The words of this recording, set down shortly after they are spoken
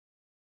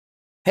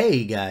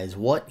Hey guys,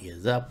 what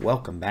is up?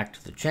 Welcome back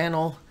to the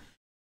channel.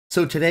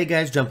 So today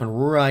guys, jumping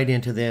right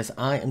into this,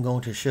 I am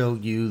going to show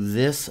you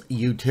this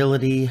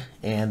utility,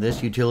 and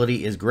this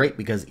utility is great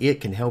because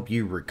it can help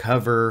you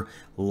recover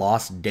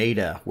lost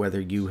data, whether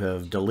you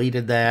have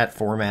deleted that,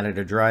 formatted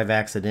a drive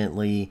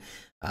accidentally,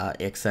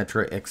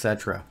 etc,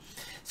 etc.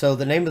 So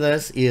the name of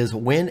this is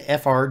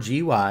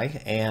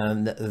WinfrGUI,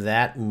 and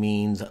that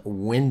means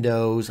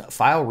Windows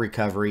File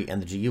Recovery,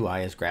 and the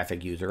GUI is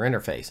Graphic User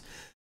Interface.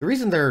 The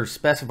reason they're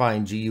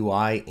specifying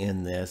GUI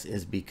in this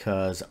is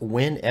because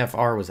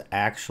WinFR was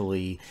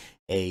actually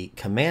a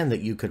command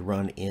that you could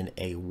run in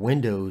a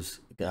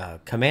Windows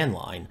command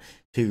line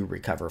to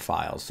recover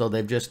files. So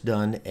they've just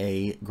done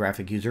a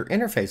graphic user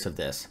interface of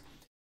this.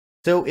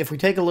 So if we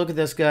take a look at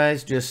this,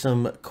 guys, just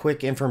some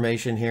quick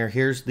information here.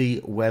 Here's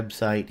the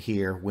website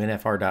here,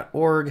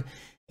 winfr.org,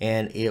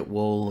 and it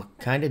will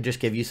kind of just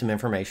give you some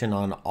information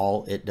on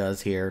all it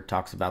does here. It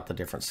talks about the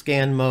different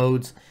scan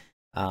modes,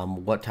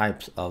 what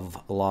types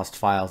of lost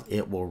files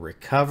it will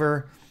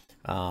recover,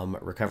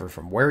 recover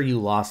from where you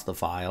lost the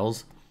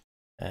files,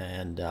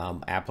 and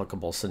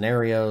applicable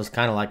scenarios,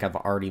 kind of like I've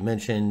already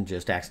mentioned,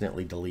 just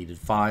accidentally deleted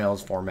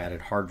files, formatted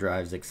hard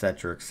drives,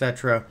 etc,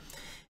 etc,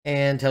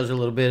 and tells you a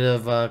little bit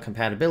of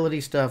compatibility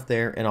stuff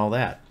there and all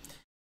that.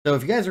 So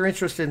if you guys are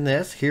interested in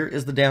this, here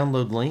is the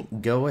download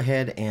link. Go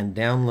ahead and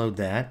download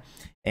that,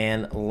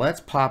 and let's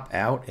pop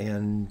out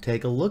and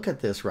take a look at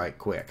this right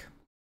quick.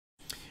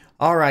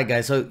 All right,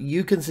 guys, so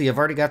you can see I've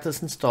already got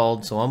this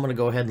installed, so I'm going to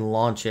go ahead and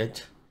launch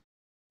it.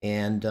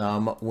 And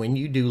when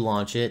you do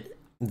launch it,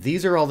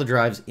 these are all the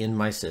drives in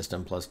my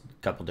system, plus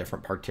a couple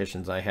different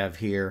partitions I have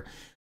here.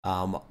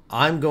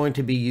 I'm going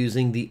to be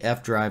using the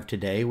F drive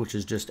today, which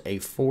is just a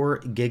 4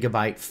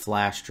 GB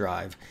flash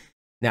drive.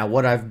 Now,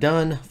 what I've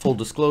done, full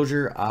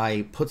disclosure,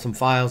 I put some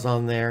files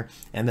on there,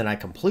 and then I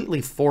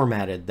completely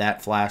formatted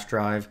that flash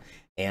drive,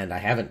 and I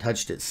haven't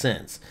touched it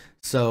since.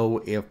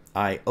 So if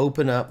I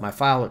open up my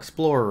file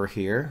explorer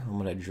here, I'm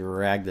going to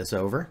drag this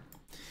over.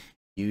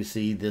 You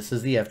see this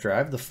is the F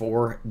drive, the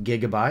 4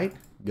 GB.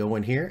 Go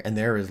in here, and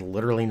there is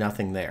literally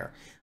nothing there.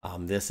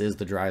 This is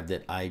the drive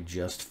that I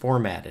just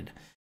formatted.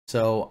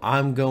 So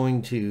I'm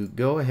going to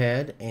go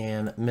ahead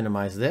and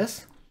minimize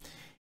this,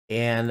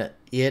 and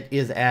it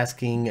is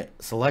asking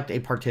select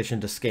a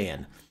partition to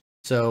scan.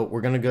 So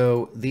we're going to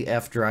go the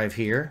F drive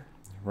here,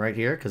 right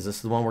here, because this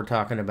is the one we're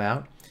talking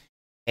about.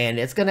 And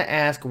it's going to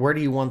ask, where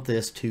do you want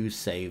this to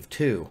save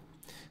to?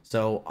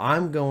 So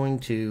I'm going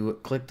to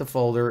click the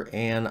folder,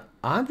 and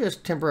I'm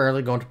just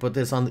temporarily going to put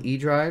this on the E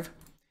drive.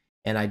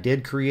 And I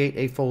did create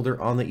a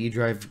folder on the E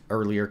drive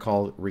earlier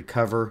called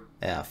Recover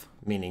F,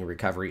 meaning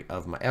recovery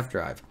of my F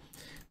drive.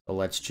 So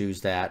let's choose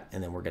that,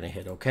 and then we're going to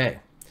hit OK.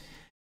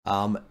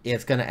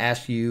 It's going to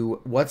ask you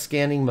what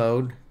scanning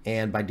mode,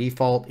 and by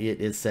default it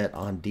is set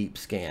on deep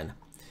scan.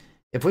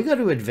 If we go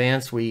to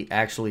advanced, we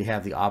actually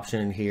have the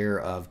option here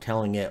of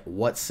telling it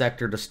what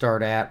sector to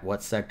start at,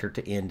 what sector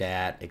to end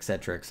at,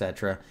 etc,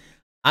 etc.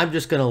 I'm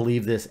just going to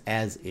leave this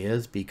as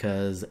is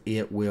because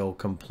it will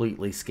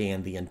completely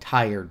scan the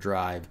entire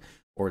drive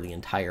or the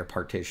entire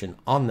partition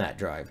on that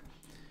drive.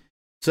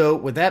 So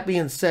with that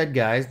being said,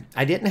 guys,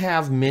 I didn't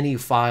have many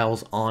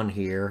files on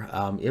here.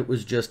 It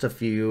was just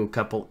a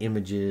couple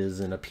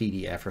images and a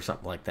PDF or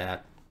something like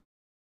that.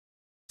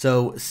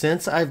 So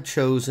since I've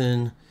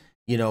chosen,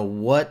 you know,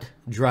 what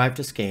drive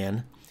to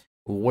scan,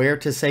 where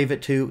to save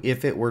it to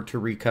if it were to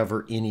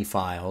recover any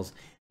files,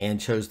 and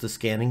chose the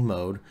scanning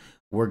mode,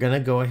 we're going to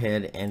go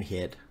ahead and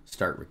hit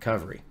start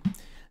recovery.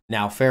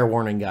 Now, fair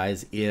warning,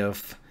 guys,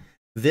 if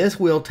this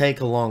will take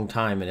a long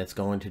time, and it's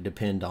going to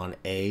depend on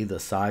A, the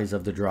size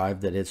of the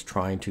drive that it's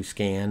trying to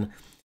scan,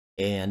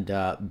 and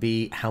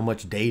B, how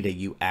much data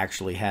you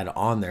actually had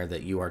on there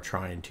that you are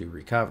trying to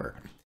recover.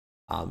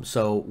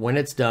 So when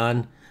it's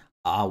done,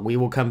 we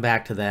will come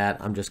back to that.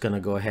 I'm just going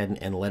to go ahead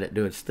and let it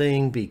do its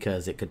thing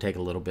because it could take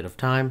a little bit of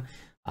time,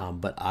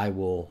 but I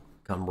will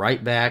come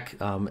right back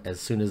as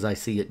soon as I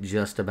see it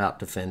just about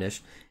to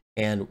finish,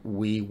 and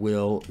we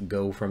will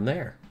go from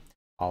there.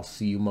 I'll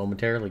see you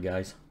momentarily,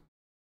 guys.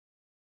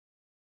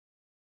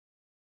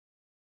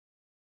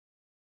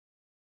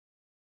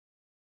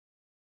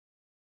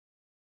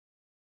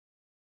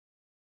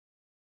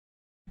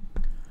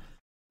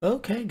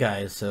 Okay,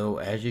 guys, so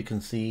as you can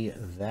see,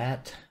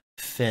 that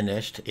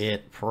finished.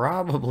 It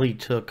probably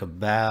took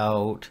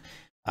about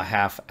a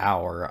half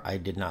hour. I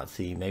did not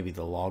see, maybe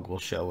the log will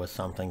show us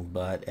something,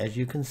 but as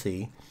you can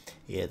see,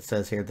 it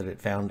says here that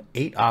it found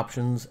 8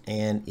 options,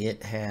 and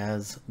it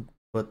has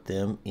put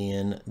them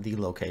in the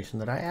location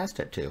that I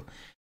asked it to.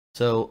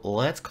 So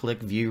let's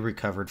click view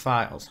recovered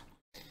files.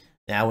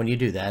 Now when you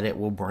do that, it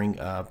will bring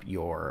up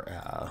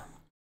your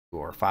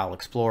file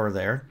explorer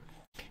there,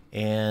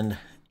 and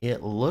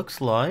it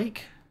looks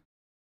like,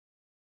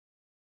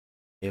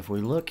 if we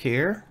look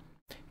here,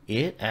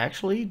 it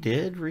actually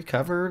did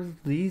recover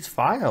these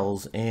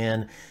files.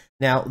 And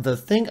now the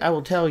thing I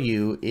will tell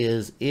you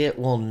is it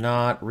will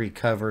not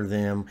recover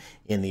them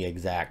in the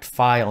exact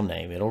file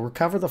name. It'll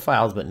recover the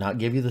files but not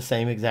give you the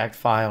same exact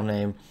file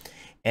name.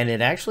 and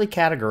it actually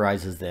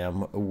categorizes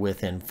them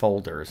within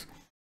folders.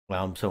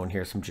 So in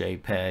here some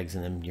JPEGs,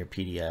 and then your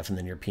PDF, and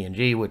then your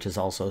PNG, which is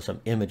also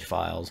some image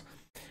files.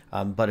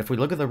 But if we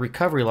look at the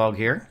recovery log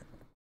here,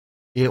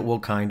 it will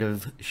kind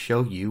of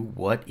show you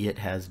what it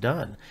has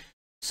done.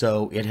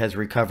 So it has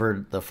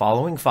recovered the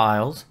following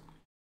files.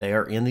 They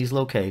are in these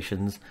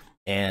locations.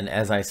 And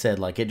as I said,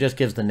 like, it just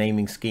gives the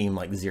naming scheme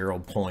like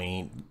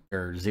 0.jpeg,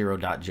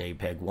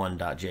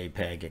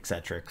 1.jpeg,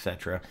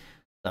 etc.,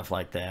 stuff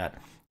like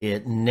that.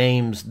 It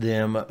names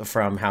them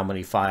from how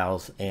many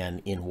files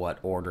and in what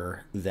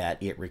order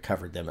that it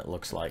recovered them, it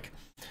looks like.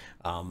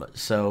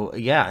 So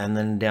yeah, and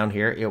then down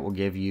here it will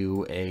give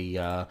you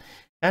a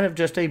kind of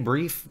just a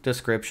brief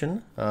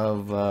description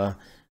of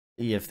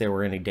if there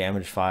were any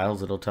damaged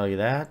files. It'll tell you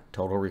that.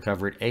 Total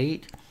recovered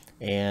 8.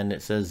 And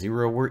it says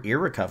 0 were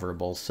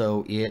irrecoverable.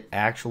 So it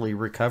actually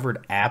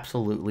recovered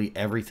absolutely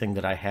everything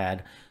that I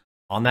had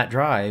on that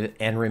drive.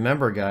 And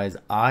remember, guys,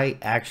 I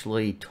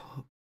actually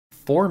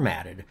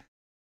formatted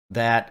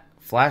that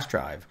flash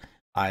drive.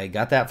 I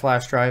got that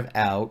flash drive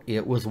out.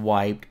 It was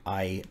wiped.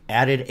 I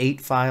added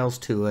 8 files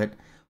to it,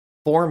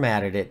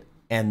 formatted it,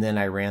 and then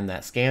I ran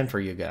that scan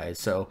for you guys.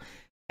 So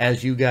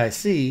as you guys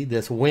see,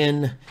 this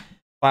WinfrGUI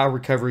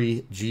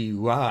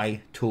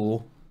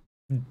tool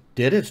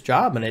did its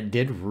job, and it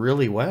did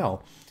really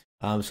well.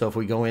 So if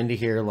we go into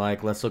here,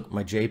 like, let's look at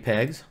my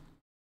JPEGs,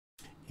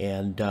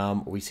 and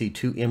we see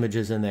 2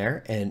 images in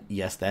there, and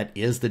yes, that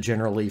is the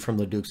General Lee from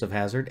the Dukes of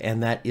Hazzard,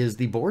 and that is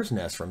the Boar's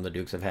Nest from the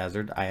Dukes of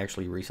Hazzard. I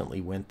actually recently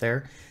went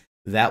there.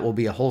 That will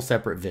be a whole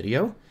separate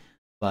video,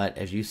 but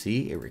as you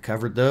see, it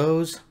recovered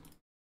those,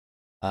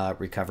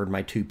 recovered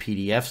my 2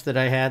 PDFs that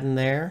I had in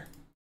there,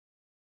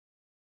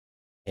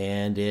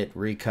 and it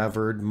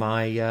recovered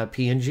my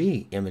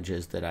PNG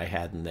images that I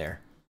had in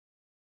there.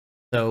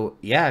 So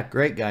yeah,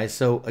 great, guys.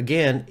 So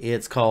again,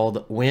 it's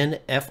called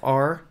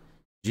WinfrGUI,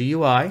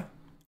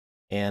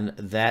 and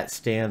that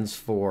stands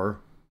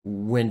for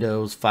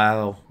Windows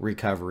File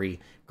Recovery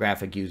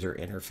Graphic User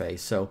Interface.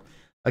 So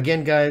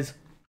again, guys,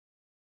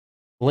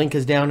 link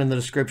is down in the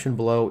description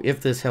below.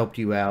 If this helped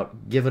you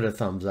out, give it a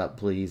thumbs up,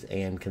 please,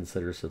 and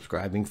consider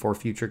subscribing for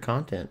future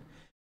content.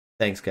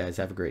 Thanks, guys.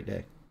 Have a great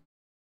day.